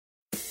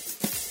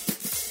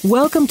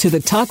Welcome to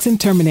the Toxin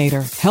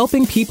Terminator,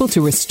 helping people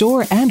to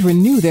restore and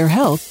renew their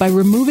health by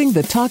removing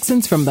the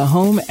toxins from the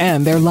home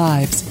and their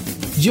lives.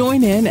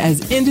 Join in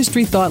as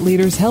industry thought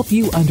leaders help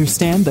you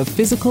understand the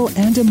physical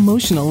and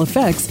emotional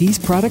effects these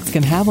products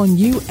can have on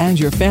you and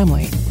your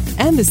family,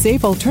 and the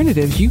safe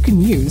alternatives you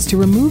can use to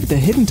remove the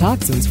hidden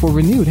toxins for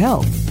renewed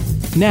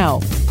health.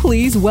 Now,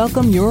 please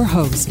welcome your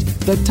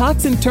host, the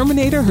Toxin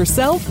Terminator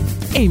herself,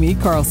 Aimee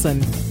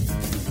Carlson.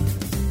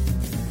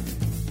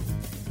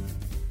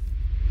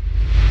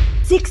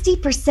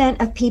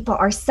 60% of people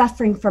are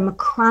suffering from a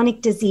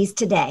chronic disease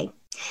today.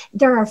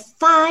 There are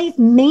 5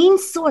 main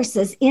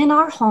sources in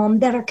our home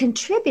that are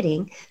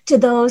contributing to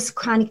those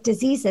chronic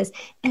diseases,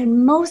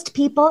 and most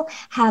people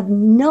have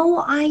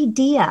no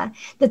idea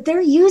that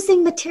they're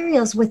using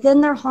materials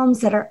within their homes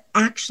that are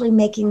actually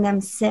making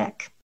them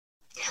sick.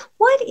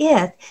 What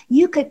if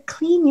you could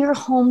clean your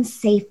home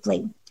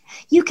safely?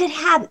 You could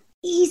have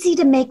easy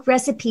to make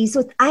recipes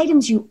with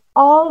items you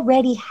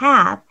already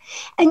have,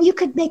 and you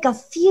could make a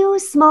few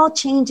small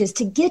changes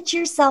to get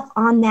yourself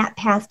on that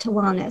path to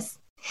wellness.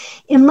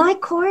 In my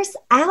course,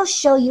 I'll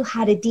show you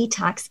how to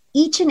detox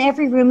each and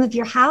every room of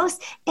your house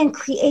and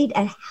create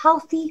a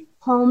healthy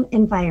home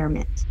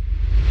environment.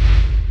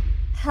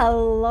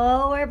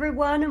 Hello,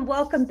 everyone, and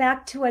welcome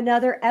back to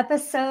another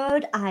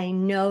episode. I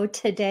know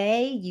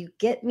today you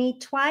get me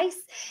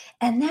twice,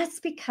 and that's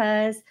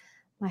because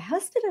my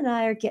husband and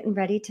I are getting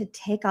ready to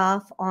take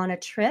off on a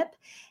trip,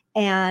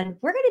 and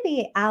we're going to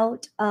be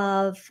out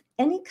of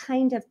any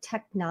kind of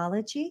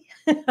technology,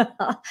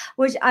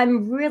 which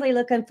I'm really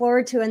looking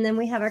forward to. And then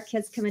we have our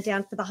kids coming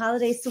down for the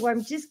holidays, so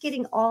I'm just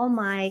getting all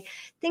my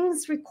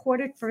things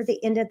recorded for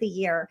the end of the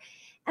year.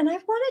 And I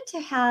wanted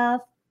to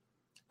have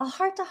a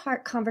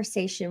heart-to-heart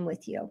conversation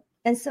with you.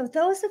 And so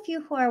those of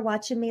you who are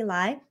watching me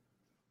live,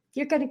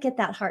 you're going to get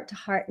that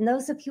heart-to-heart. And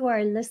those of you who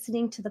are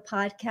listening to the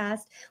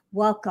podcast,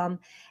 welcome.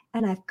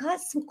 And I've got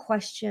some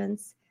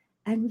questions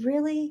and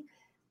really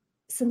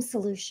some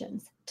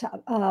solutions to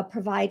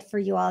provide for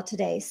you all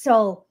today.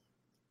 So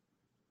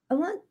I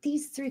want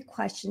these 3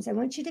 questions. I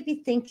want you to be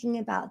thinking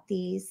about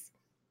these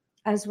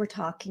as we're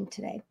talking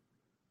today.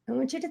 I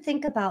want you to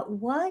think about,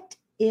 what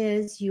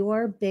is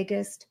your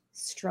biggest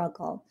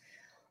struggle?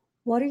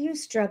 What are you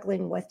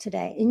struggling with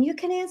today? And you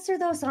can answer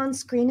those on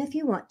screen if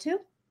you want to.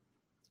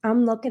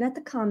 I'm looking at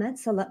the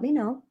comments, so let me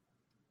know.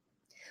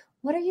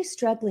 What are you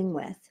struggling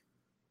with?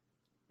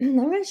 I'm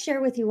going to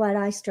share with you what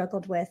I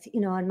struggled with,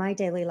 in my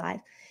daily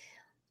life.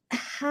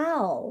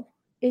 How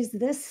is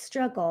this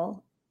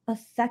struggle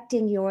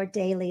affecting your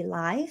daily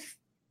life?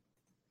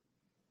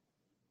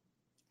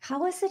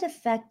 How is it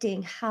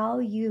affecting how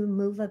you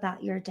move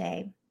about your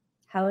day?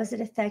 How is it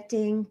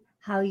affecting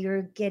how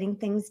you're getting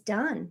things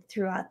done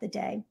throughout the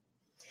day?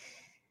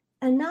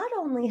 And not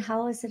only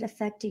how is it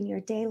affecting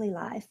your daily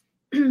life,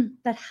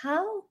 but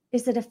how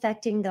is it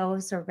affecting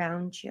those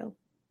around you?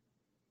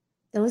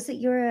 Those that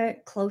you're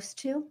close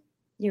to,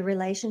 your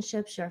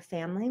relationships, your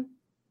family.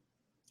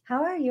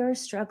 How are your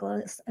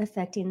struggles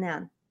affecting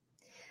them?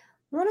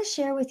 I want to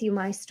share with you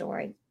my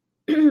story,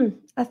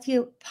 a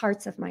few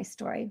parts of my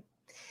story.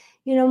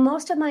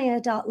 Most of my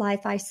adult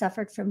life, I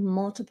suffered from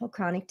multiple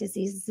chronic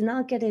diseases, and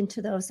I'll get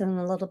into those in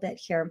a little bit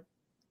here.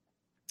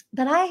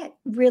 But I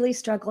really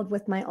struggled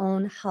with my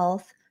own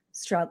health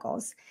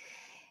struggles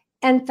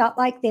and felt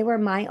like they were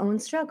my own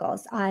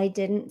struggles. I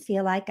didn't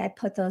feel like I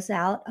put those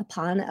out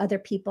upon other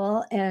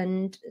people,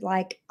 and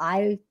like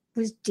I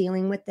was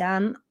dealing with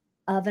them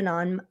of and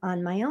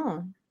on my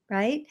own,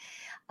 right?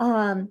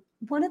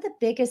 One of the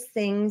biggest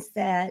things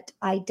that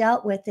I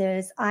dealt with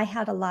is I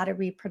had a lot of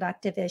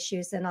reproductive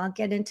issues, and I'll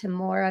get into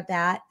more of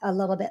that a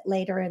little bit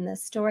later in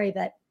this story.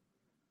 But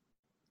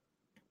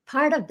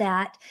part of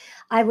that,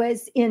 I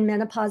was in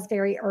menopause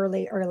very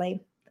early,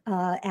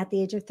 at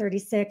the age of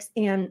 36.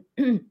 And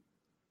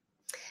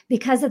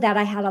because of that,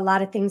 I had a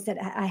lot of things that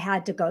I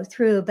had to go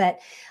through. But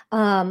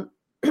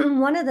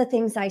one of the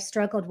things I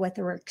struggled with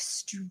were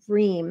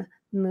extreme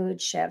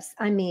mood shifts.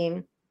 I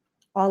mean,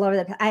 all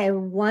over I had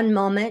one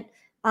moment,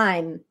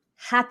 I'm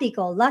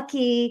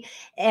happy-go-lucky,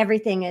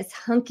 everything is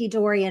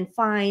hunky-dory and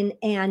fine.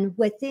 And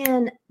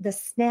within the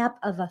snap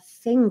of a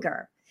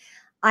finger,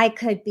 I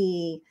could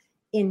be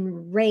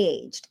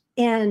enraged.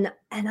 And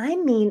I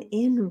mean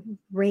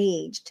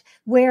enraged,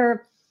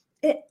 where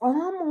it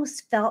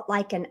almost felt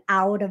like an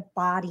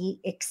out-of-body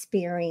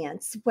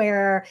experience,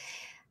 where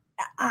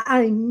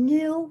I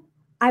knew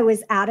I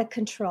was out of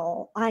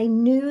control. I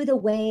knew the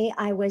way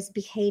I was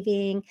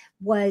behaving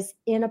was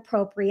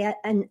inappropriate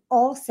in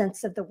all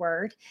sense of the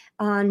word,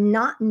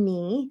 not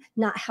me,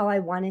 not how I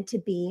wanted to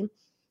be,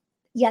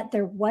 yet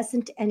there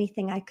wasn't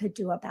anything I could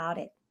do about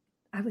it.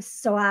 I was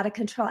so out of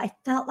control. I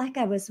felt like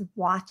I was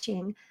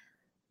watching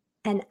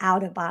an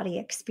out-of-body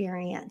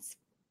experience.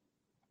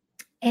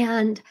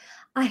 And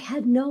I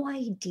had no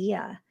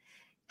idea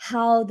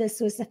how this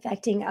was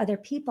affecting other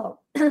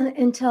people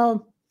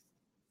until,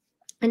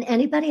 and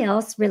anybody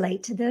else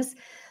relate to this?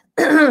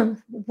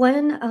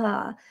 When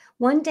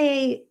one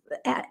day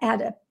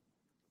at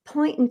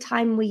point in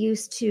time, we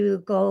used to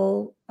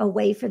go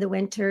away for the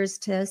winters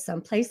to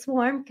someplace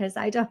warm because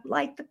I don't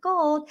like the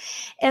cold.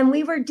 And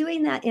we were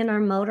doing that in our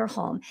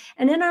motorhome.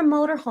 And in our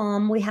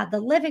motorhome, we had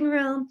the living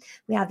room,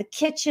 we had the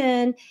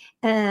kitchen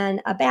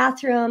and a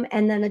bathroom,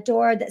 and then a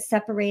door that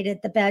separated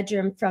the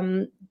bedroom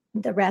from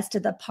the rest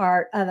of the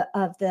part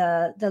of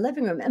the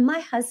living room. And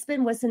my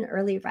husband was an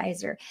early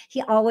riser.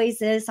 He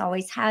always is,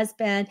 always has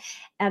been.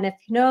 And if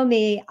you know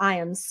me, I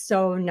am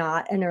so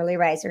not an early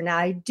riser. Now,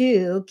 I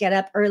do get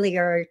up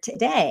earlier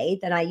today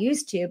than I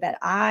used to, but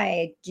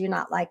I do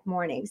not like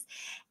mornings.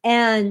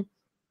 And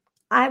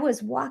I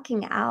was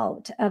walking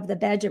out of the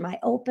bedroom. I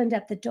opened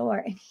up the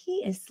door and he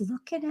is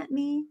looking at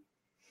me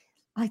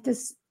like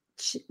this,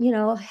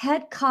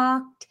 head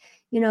cocked,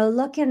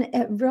 looking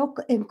at real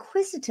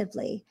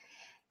inquisitively.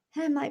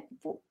 And I'm like,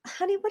 well,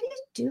 honey, what are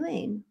you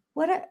doing?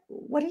 What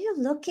are you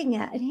looking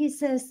at? And he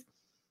says,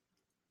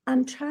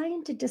 I'm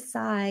trying to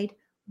decide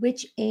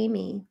which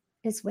Aimee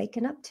is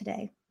waking up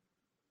today.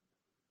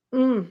 I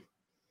mean,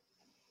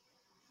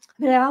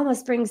 it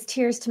almost brings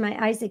tears to my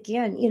eyes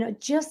again,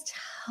 just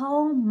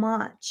how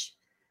much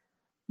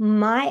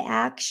my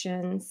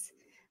actions,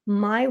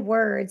 my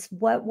words,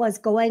 what was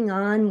going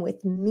on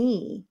with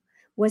me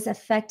was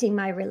affecting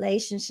my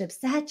relationships.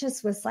 That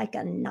just was like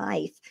a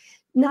knife.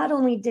 Not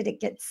only did it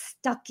get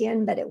stuck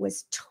in, but it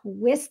was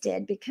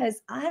twisted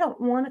because I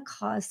don't want to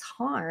cause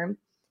harm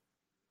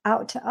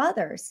out to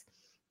others.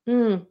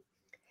 It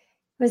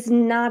was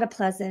not a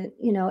pleasant,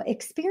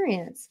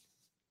 experience.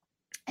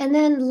 And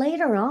then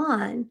later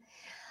on,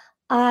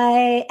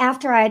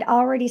 after I'd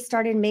already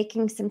started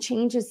making some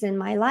changes in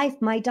my life,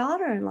 my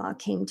daughter-in-law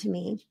came to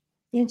me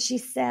and she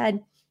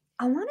said,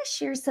 I want to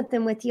share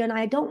something with you and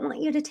I don't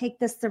want you to take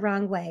this the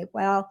wrong way.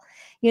 Well,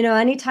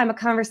 anytime a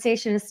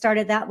conversation is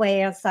started that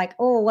way, it's like,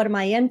 oh, what am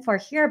I in for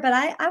here? But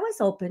I was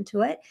open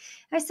to it.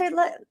 I said,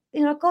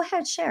 go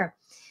ahead, share.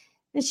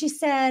 And she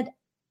said,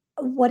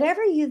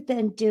 whatever you've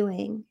been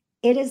doing,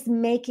 it is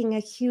making a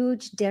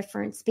huge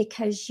difference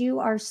because you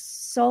are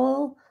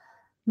so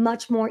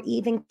much more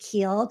even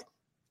keeled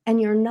and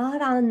you're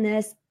not on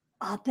this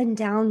up and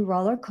down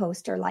roller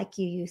coaster like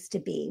you used to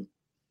be.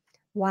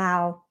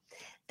 Wow.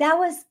 That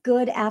was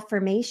good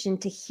affirmation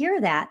to hear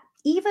that,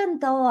 even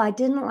though I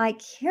didn't like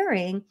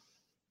hearing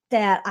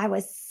that I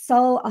was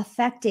so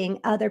affecting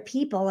other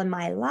people in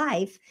my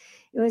life.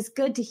 It was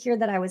good to hear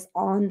that I was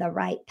on the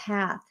right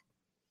path.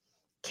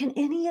 Can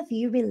any of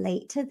you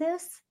relate to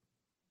this?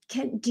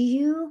 Do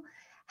you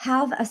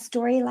have a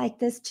story like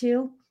this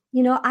too?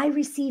 I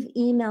receive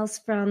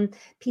emails from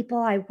people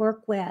I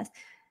work with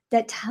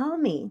that tell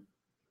me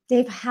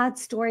they've had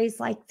stories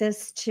like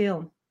this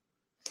too.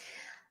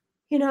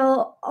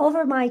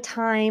 Over my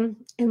time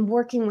in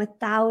working with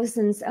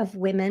thousands of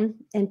women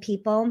and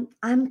people,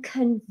 I'm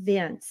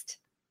convinced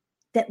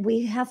that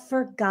we have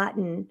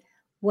forgotten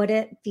what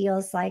it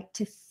feels like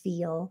to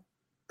feel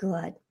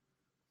good.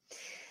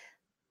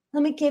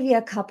 Let me give you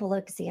a couple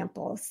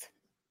examples.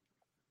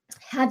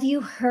 Have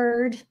you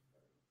heard,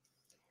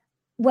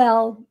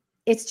 well,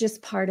 it's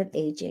just part of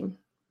aging?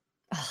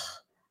 Oh,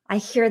 I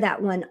hear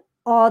that one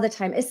all the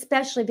time,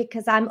 especially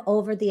because I'm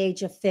over the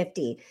age of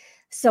 50.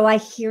 So I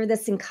hear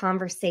this in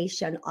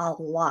conversation a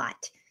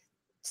lot.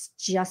 It's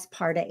just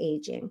part of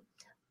aging.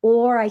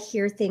 Or I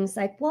hear things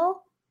like,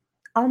 well,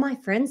 all my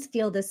friends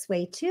feel this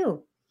way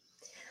too.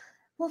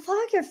 Well, if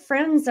all your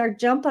friends are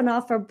jumping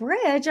off a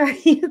bridge, are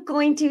you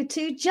going to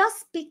too?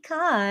 Just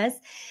because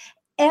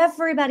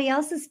everybody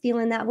else is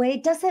feeling that way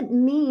doesn't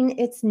mean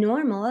it's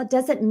normal. It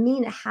doesn't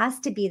mean it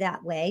has to be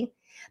that way.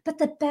 But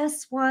the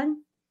best one,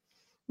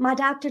 my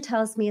doctor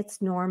tells me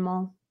it's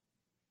normal.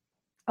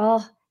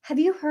 Oh, have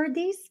you heard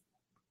these?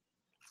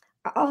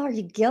 Oh, are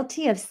you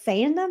guilty of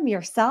saying them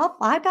yourself?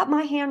 I got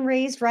my hand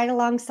raised right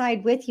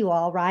alongside with you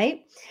all,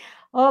 right?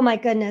 Oh my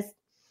goodness.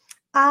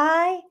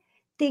 I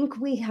think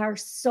we are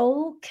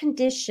so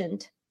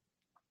conditioned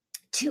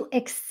to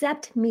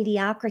accept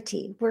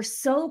mediocrity. We're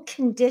so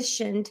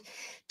conditioned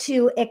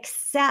to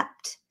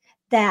accept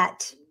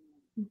that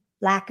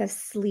lack of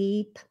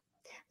sleep,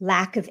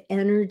 lack of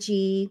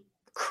energy,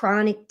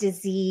 chronic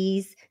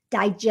disease,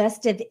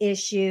 digestive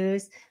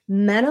issues,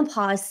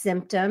 menopause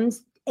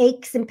symptoms,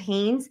 aches and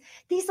pains.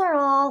 These are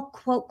all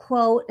quote,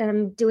 quote, and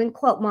I'm doing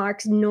quote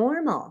marks,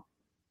 normal.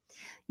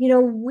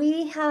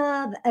 We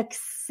have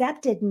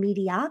accepted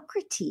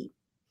mediocrity.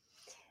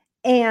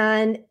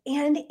 And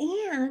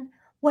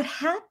what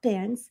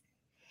happens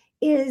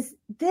is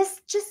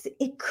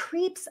it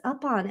creeps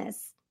up on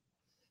us.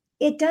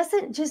 It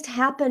doesn't just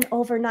happen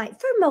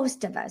overnight for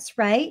most of us,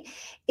 right?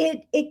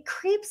 It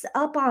creeps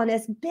up on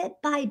us bit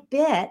by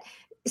bit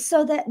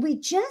so that we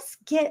just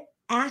get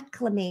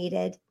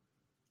acclimated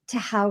to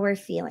how we're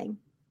feeling.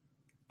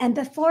 And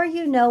before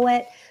you know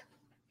it,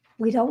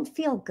 we don't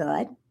feel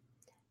good,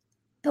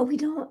 but we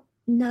don't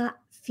not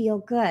feel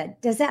good.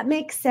 Does that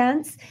make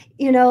sense?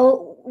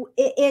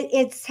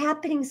 It's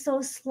happening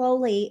so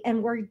slowly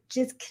and we're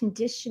just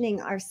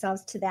conditioning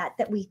ourselves to that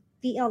we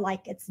feel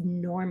like it's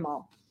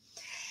normal.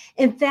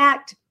 In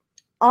fact,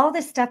 all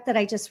the stuff that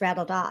I just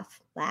rattled off,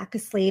 lack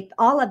of sleep,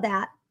 all of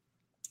that,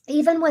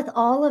 even with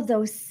all of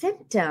those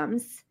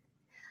symptoms,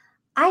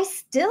 I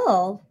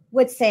still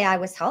would say I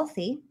was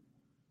healthy.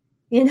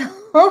 You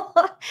know,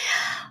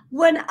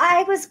 when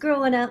I was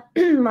growing up,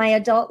 my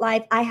adult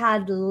life, I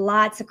had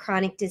lots of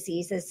chronic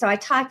diseases. So I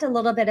talked a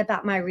little bit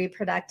about my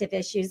reproductive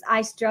issues.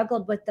 I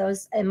struggled with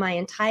those in my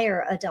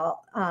entire adult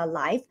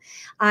life.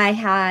 I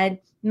had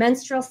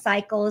menstrual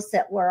cycles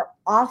that were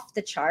off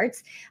the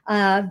charts,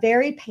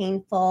 very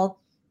painful,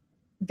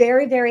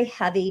 very, very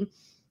heavy.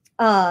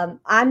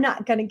 I'm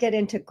not going to get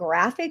into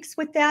graphics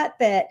with that,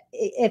 but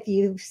if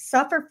you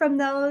suffer from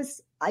those,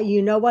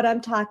 you know what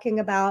I'm talking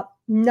about.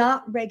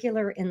 Not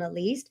regular in the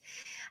least.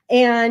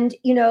 And,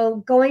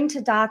 going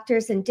to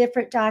doctors and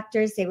different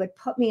doctors, they would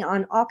put me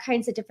on all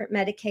kinds of different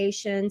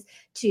medications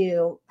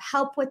to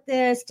help with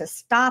this, to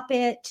stop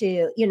it,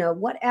 to,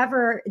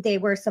 whatever they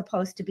were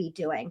supposed to be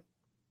doing.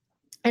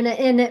 And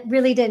it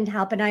really didn't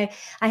help. And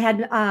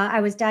I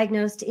was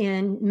diagnosed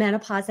in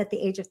menopause at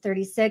the age of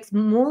 36.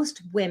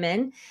 Most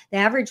women, the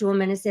average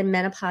woman is in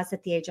menopause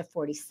at the age of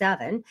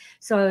 47.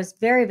 So I was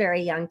very,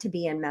 very young to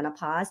be in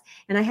menopause.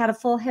 And I had a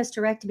full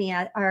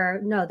hysterectomy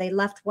they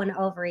left one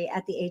ovary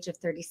at the age of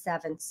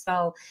 37.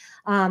 So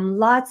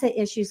lots of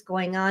issues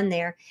going on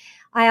there.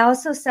 I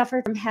also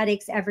suffered from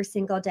headaches every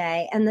single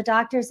day. And the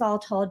doctors all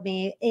told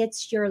me,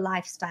 it's your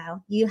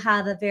lifestyle. You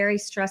have a very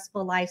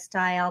stressful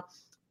lifestyle,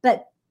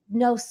 but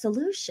no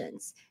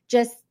solutions.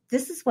 Just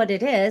this is what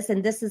it is,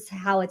 and this is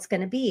how it's going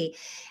to be.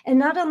 And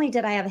not only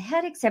did I have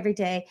headaches every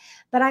day,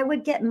 but I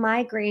would get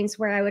migraines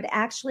where I would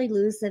actually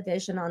lose the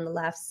vision on the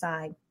left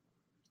side.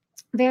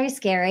 Very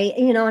scary,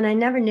 and I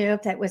never knew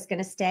if that was going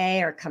to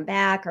stay or come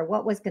back or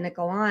what was going to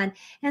go on.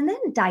 And then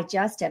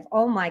digestive.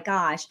 Oh my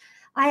gosh.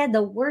 I had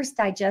the worst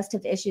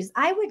digestive issues.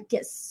 I would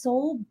get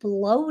so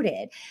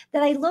bloated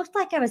that I looked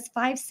like I was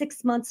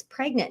 5-6 months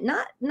pregnant.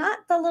 Not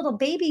the little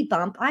baby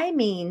bump. I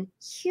mean,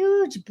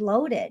 huge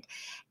bloated.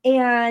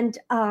 And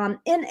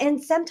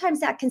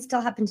sometimes that can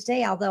still happen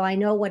today, although I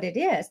know what it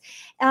is.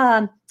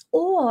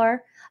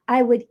 Or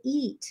I would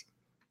eat,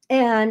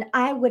 and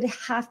I would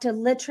have to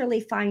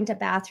literally find a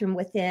bathroom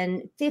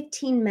within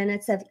 15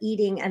 minutes of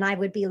eating, and I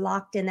would be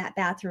locked in that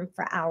bathroom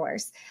for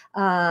hours.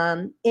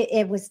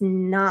 It was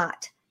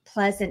not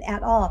pleasant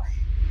at all.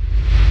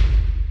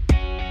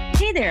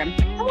 Hey there.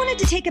 I wanted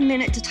to take a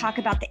minute to talk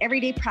about the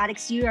everyday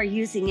products you are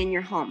using in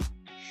your home.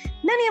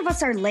 Many of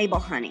us are label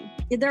hunting.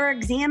 They're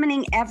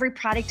examining every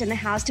product in the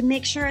house to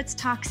make sure it's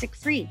toxic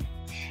free.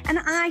 And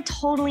I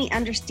totally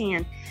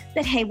understand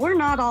that, hey, we're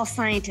not all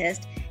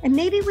scientists, and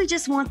maybe we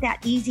just want that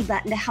easy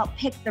button to help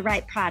pick the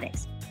right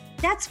products.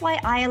 That's why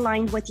I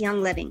aligned with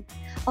Young Living,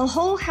 a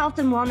whole health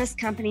and wellness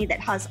company that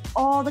has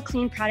all the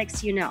clean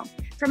products you know,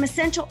 from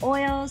essential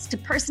oils to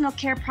personal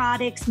care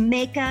products,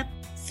 makeup,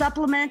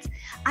 supplements,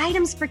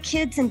 items for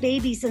kids and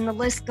babies, and the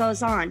list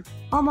goes on.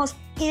 Almost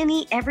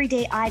any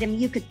everyday item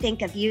you could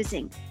think of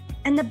using.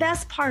 And the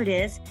best part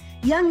is,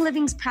 Young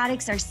Living's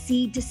products are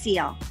seed to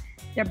seal.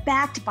 They're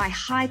backed by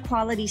high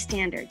quality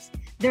standards.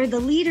 They're the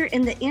leader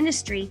in the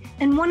industry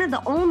and one of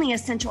the only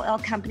essential oil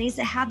companies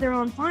that have their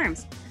own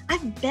farms.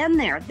 I've been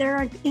there.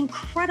 They're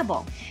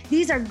incredible.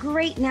 These are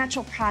great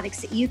natural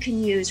products that you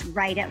can use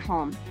right at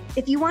home.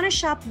 If you want to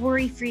shop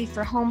worry-free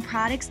for home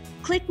products,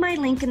 click my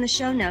link in the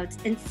show notes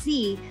and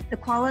see the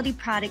quality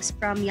products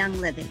from Young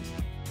Living.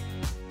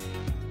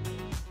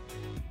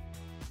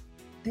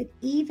 But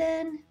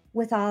even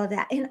with all of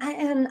that,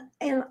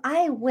 and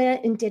I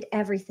went and did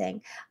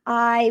everything.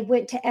 I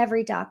went to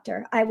every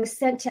doctor. I was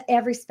sent to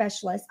every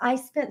specialist. I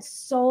spent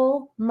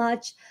so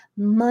much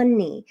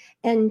money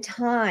and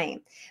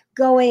time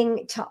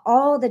going to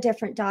all the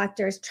different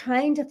doctors,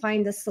 trying to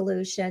find the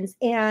solutions.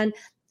 And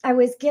I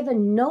was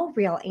given no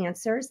real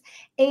answers.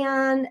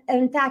 And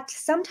in fact,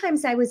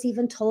 sometimes I was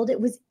even told it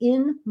was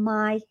in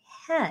my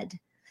head.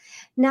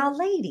 Now,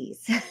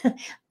 ladies,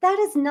 that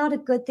is not a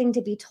good thing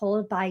to be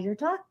told by your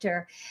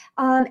doctor.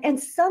 And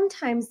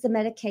sometimes the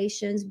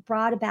medications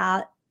brought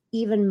about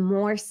even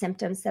more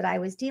symptoms that I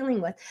was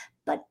dealing with.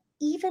 But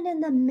even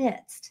in the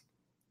midst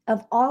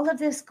of all of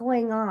this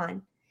going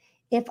on,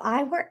 if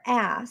I were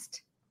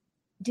asked,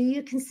 do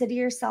you consider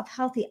yourself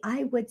healthy?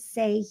 I would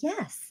say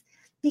yes,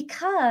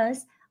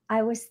 because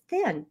I was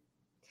thin.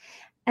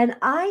 And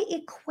I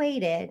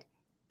equated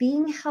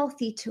being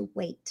healthy to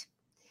weight.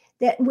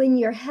 That when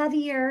you're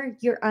heavier,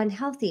 you're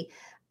unhealthy.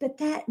 But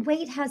that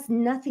weight has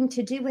nothing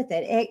to do with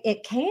it.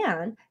 It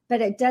can, but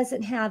it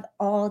doesn't have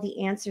all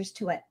the answers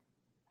to it.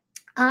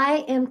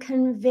 I am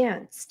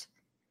convinced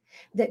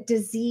that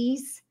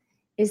disease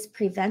is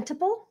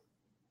preventable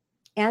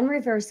and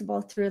reversible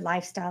through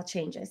lifestyle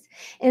changes.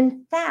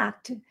 In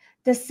fact,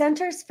 the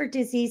Centers for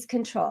Disease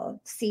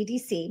Control,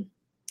 CDC,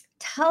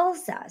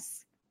 tells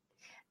us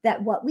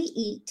that what we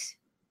eat,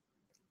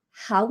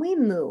 how we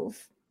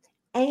move,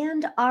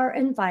 and our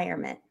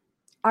environment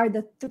are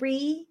the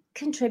 3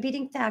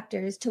 contributing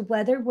factors to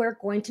whether we're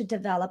going to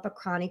develop a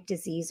chronic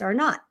disease or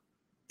not.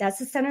 That's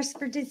the Centers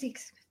for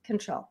Disease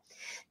Control.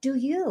 Do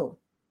you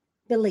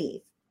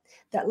believe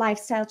that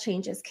lifestyle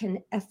changes can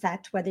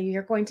affect whether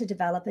you're going to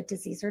develop a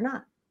disease or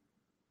not?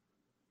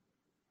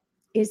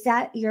 Is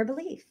that your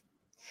belief?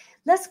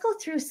 Let's go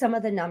through some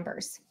of the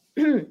numbers.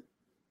 42%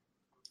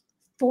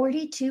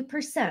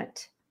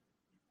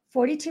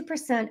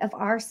 of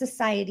our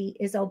society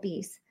is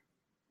obese.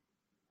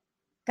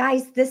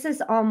 Guys, this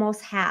is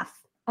almost half.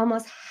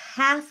 Almost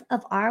half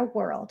of our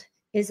world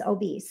is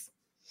obese.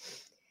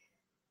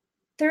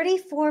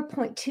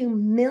 34.2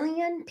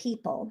 million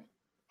people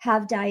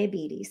have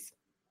diabetes.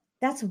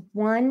 That's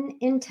 1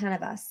 in 10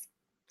 of us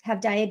have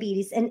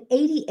diabetes, and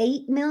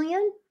 88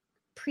 million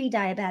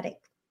pre-diabetic.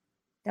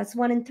 That's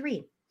 1 in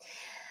 3.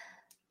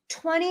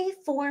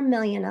 24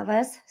 million of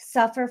us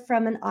suffer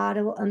from an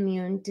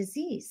autoimmune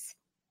disease.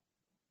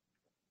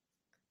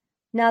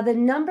 Now, the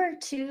number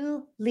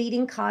 2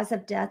 leading cause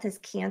of death is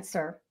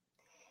cancer.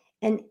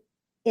 And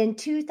in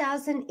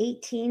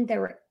 2018, there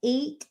were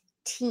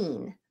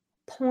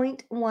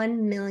 18.1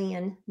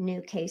 million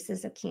new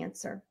cases of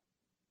cancer.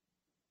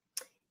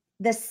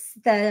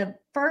 The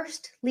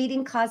first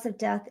leading cause of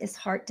death is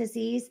heart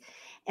disease.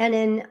 And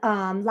in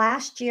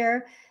last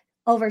year,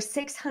 over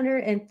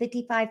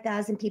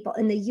 655,000 people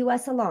in the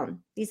U.S. alone.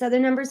 These are the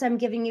numbers I'm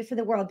giving you for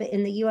the world, but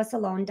in the U.S.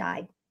 alone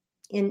died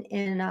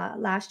in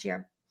last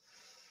year.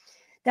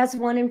 That's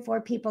 1 in 4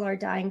 people are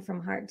dying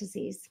from heart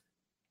disease.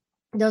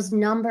 Those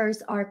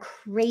numbers are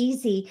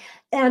crazy.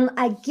 And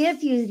I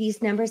give you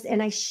these numbers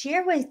and I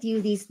share with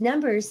you these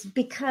numbers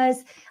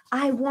because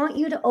I want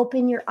you to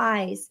open your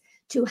eyes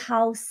to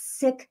how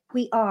sick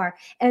we are.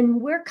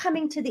 And we're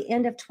coming to the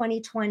end of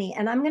 2020.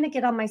 And I'm going to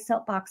get on my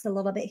soapbox a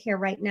little bit here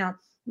right now.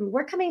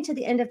 We're coming to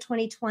the end of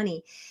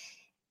 2020.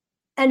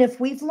 And if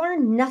we've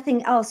learned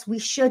nothing else, we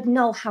should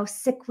know how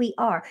sick we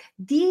are.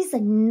 These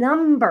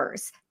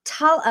numbers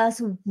tell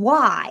us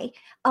why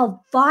a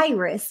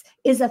virus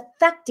is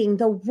affecting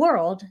the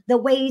world the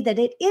way that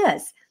it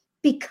is,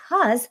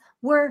 because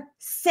we're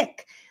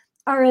sick.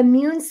 Our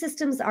immune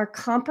systems are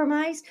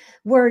compromised.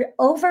 We're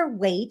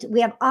overweight.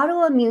 We have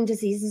autoimmune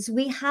diseases.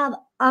 We have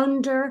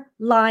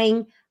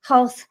underlying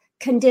health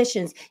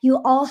conditions.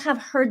 You all have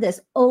heard this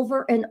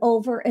over and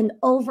over and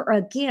over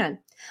again.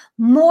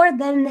 More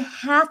than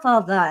half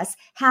of us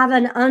have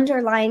an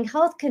underlying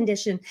health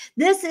condition.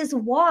 This is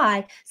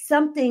why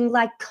something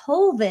like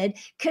COVID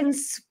can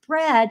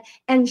spread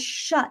and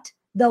shut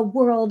the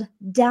world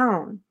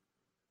down.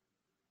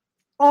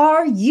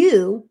 Are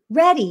you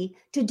ready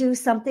to do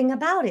something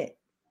about it?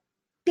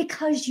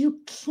 Because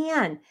you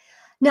can.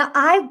 Now,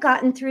 I've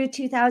gotten through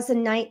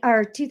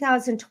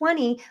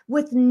 2020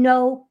 with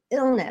no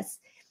illness.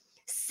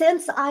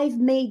 Since I've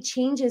made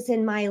changes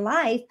in my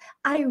life,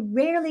 I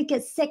rarely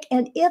get sick.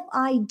 And if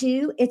I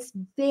do, it's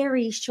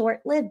very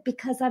short-lived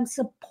because I'm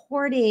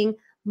supporting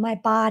my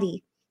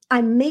body.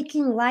 I'm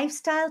making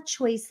lifestyle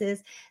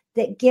choices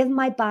that give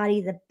my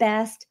body the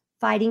best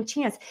fighting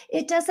chance.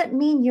 It doesn't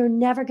mean you're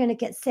never going to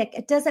get sick.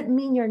 It doesn't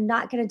mean you're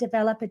not going to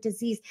develop a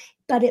disease,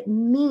 but it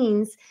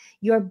means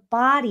your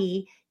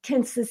body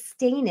can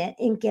sustain it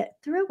and get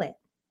through it.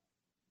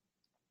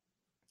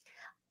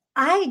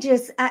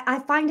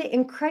 I find it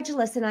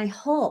incredulous, and I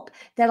hope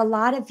that a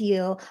lot of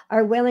you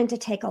are willing to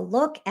take a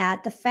look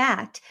at the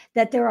fact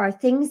that there are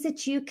things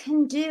that you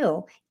can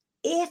do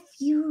if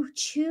you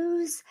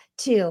choose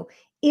to.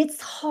 It's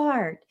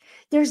hard.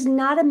 There's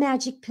not a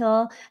magic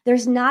pill.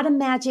 There's not a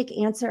magic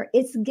answer.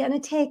 It's going to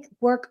take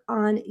work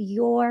on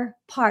your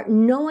part.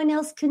 No one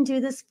else can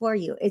do this for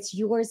you. It's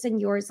yours and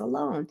yours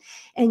alone.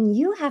 And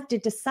you have to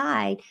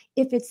decide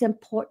if it's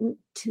important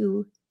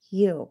to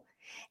you.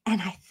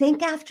 And I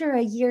think after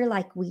a year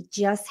like we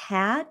just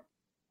had,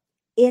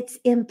 it's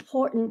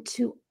important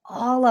to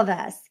all of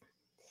us.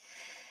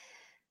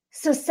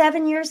 So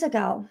 7 years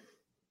ago,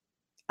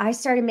 I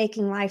started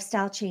making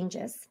lifestyle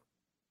changes.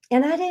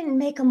 And I didn't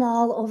make them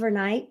all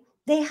overnight.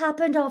 They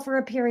happened over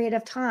a period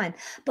of time.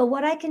 But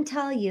what I can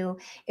tell you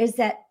is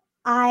that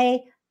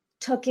I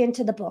took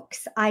into the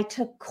books. I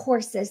took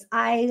courses.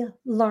 I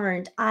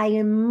learned. I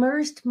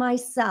immersed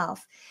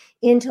myself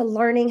into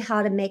learning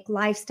how to make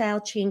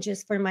lifestyle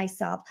changes for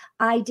myself.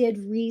 I did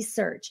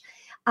research.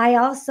 I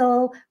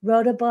also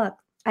wrote a book.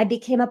 I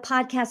became a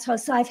podcast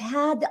host. So I've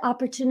had the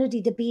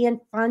opportunity to be in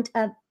front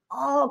of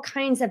all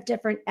kinds of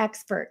different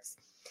experts.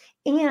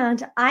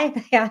 And I've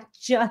had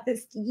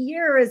just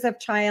years of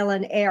trial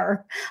and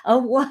error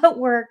of what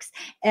works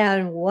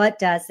and what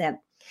doesn't.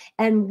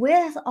 And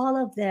with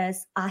all of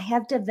this, I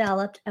have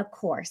developed a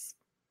course.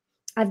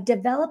 I've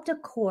developed a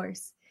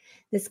course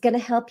that's going to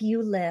help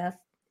you live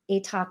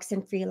a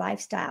toxin-free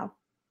lifestyle.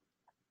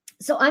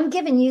 So I'm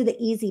giving you the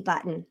easy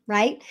button,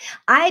 right?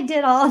 I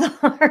did all the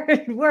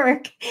hard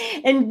work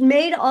and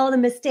made all the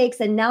mistakes.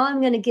 And now I'm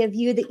going to give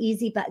you the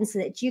easy button so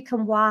that you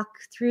can walk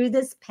through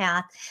this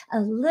path a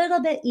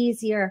little bit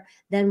easier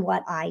than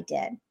what I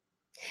did.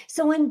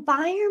 So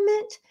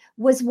environment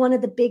was one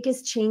of the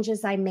biggest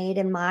changes I made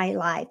in my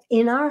life,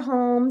 in our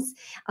homes,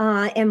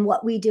 and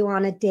what we do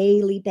on a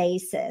daily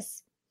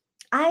basis.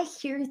 I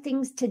hear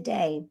things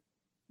today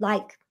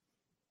like,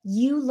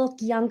 you look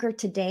younger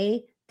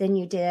today than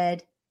you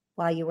did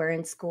while you were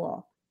in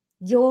school.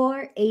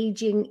 You're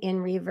aging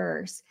in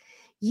reverse.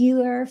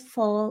 You're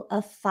full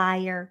of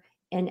fire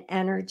and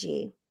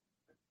energy.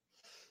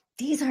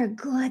 These are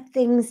good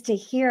things to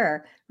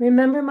hear.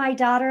 Remember my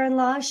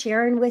daughter-in-law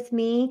sharing with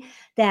me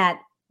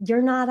that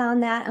you're not on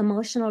that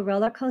emotional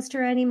roller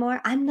coaster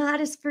anymore? I'm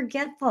not as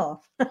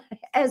forgetful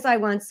as I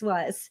once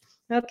was.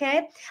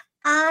 Okay.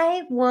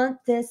 I want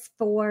this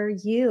for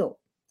you.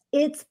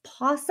 It's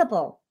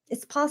possible.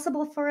 It's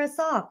possible for us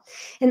all.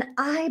 And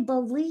I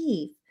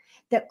believe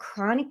that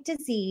chronic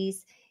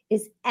disease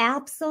is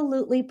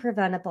absolutely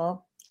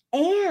preventable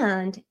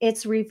and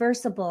it's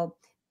reversible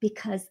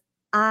because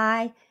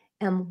I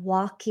am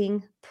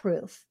walking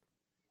proof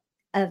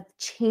of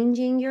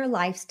changing your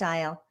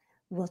lifestyle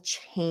will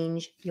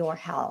change your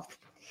health.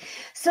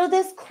 So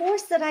this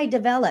course that I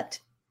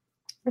developed,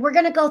 we're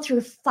going to go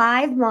through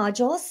 5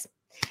 modules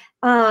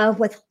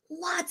with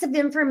lots of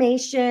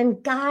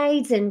information,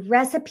 guides, and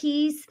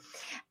recipes.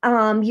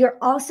 You're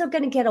also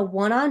going to get a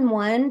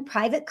one-on-one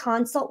private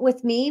consult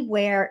with me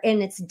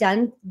and it's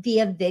done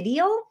via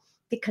video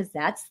because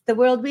that's the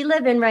world we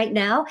live in right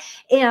now.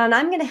 And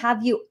I'm going to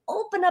have you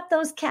open up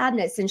those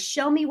cabinets and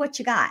show me what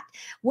you got.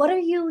 What are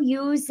you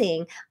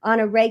using on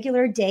a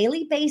regular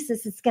daily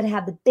basis? It's going to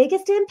have the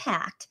biggest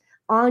impact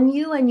on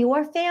you and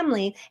your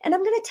family. And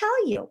I'm going to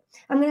tell you,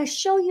 I'm going to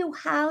show you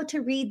how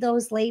to read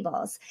those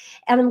labels.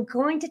 And I'm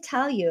going to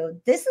tell you,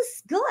 this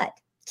is good.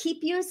 Keep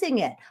using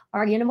it.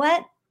 Or you know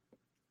what?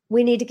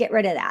 We need to get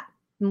rid of that.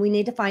 And we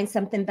need to find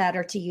something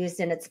better to use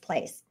in its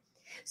place.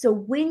 So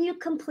when you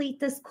complete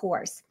this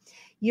course,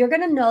 you're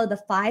going to know the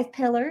 5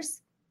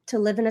 pillars to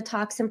live in a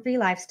toxin-free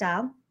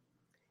lifestyle.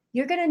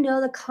 You're going to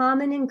know the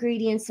common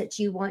ingredients that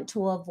you want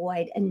to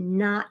avoid and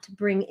not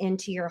bring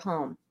into your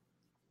home.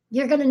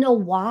 You're going to know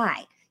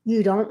why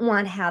you don't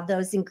want to have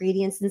those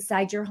ingredients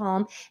inside your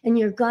home, and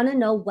you're going to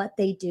know what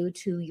they do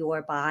to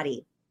your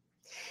body.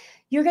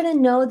 You're going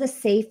to know the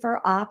safer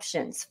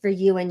options for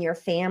you and your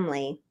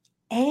family,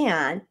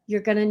 and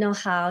you're going to know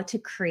how to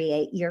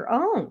create your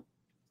own.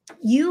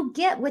 You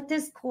get with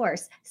this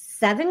course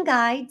 7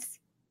 guides,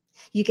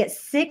 you get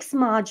 6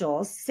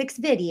 modules, 6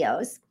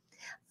 videos,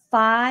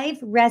 5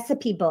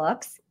 recipe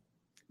books,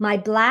 my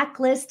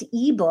Blacklist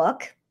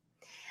ebook,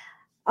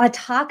 a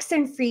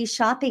toxin-free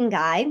shopping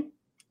guide.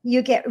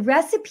 You get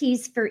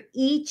recipes for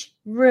each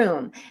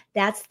room.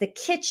 That's the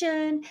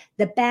kitchen,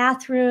 the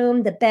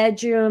bathroom, the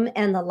bedroom,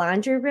 and the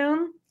laundry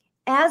room,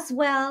 as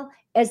well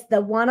as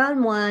the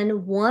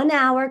one-on-one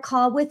 1-hour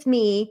call with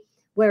me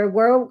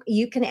where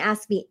you can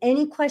ask me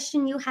any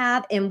question you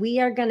have, and we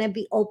are going to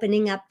be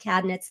opening up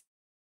cabinets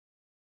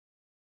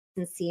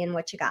and seeing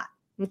what you got.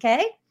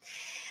 Okay?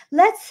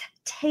 Let's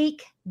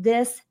take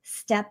this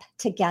step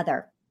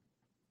together.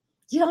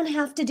 You don't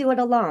have to do it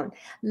alone.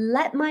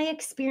 Let my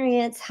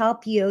experience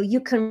help you. You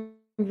can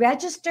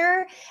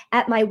register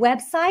at my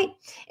website.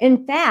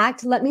 In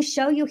fact, let me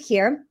show you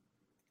here.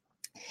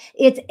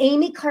 It's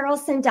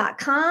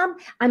aimeecarlson.com.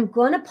 I'm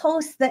going to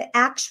post the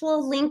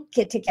actual link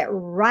to get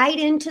right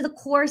into the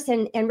course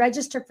and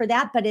register for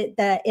that, but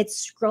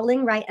it's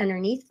scrolling right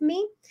underneath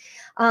me.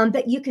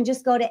 But you can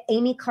just go to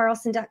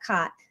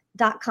aimeecarlson.com,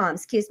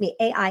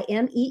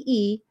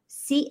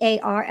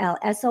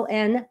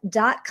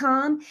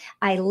 AIMEECARLSON.com.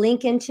 I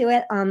link into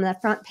it on the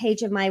front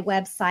page of my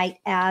website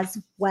as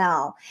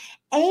well.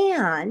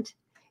 And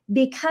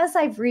because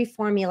I've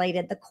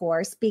reformulated the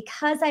course,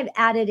 because I've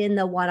added in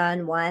the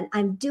one-on-one,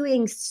 I'm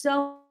doing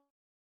so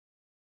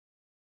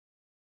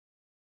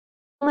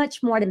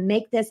much more to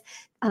make this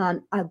a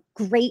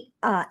great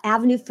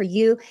avenue for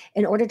you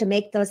in order to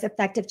make those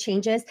effective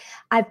changes.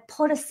 I've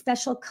put a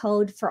special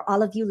code for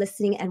all of you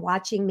listening and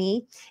watching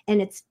me,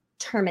 and it's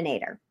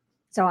Terminator.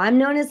 So I'm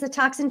known as the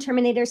Toxin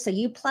Terminator. So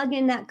you plug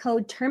in that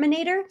code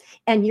Terminator,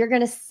 and you're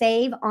going to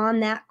save on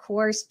that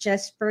course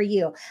just for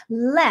you.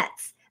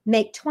 Let's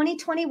make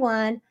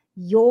 2021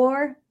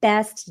 your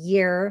best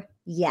year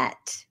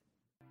yet.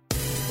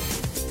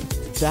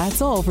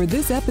 That's all for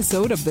this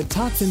episode of the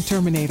Toxin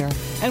Terminator,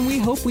 and we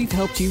hope we've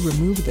helped you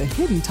remove the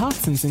hidden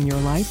toxins in your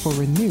life for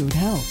renewed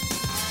health.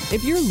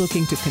 If you're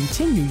looking to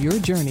continue your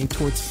journey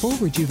towards full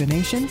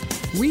rejuvenation,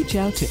 reach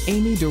out to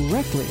Aimee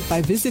directly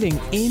by visiting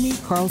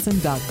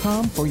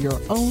aimeecarlson.com for your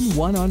own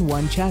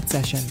one-on-one chat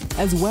session,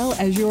 as well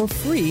as your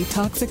free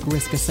toxic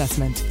risk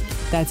assessment.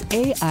 That's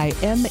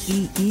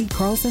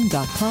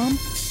AIMEEcarlson.com.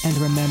 And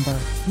remember,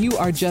 you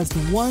are just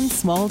one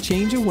small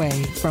change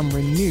away from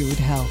renewed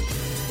health.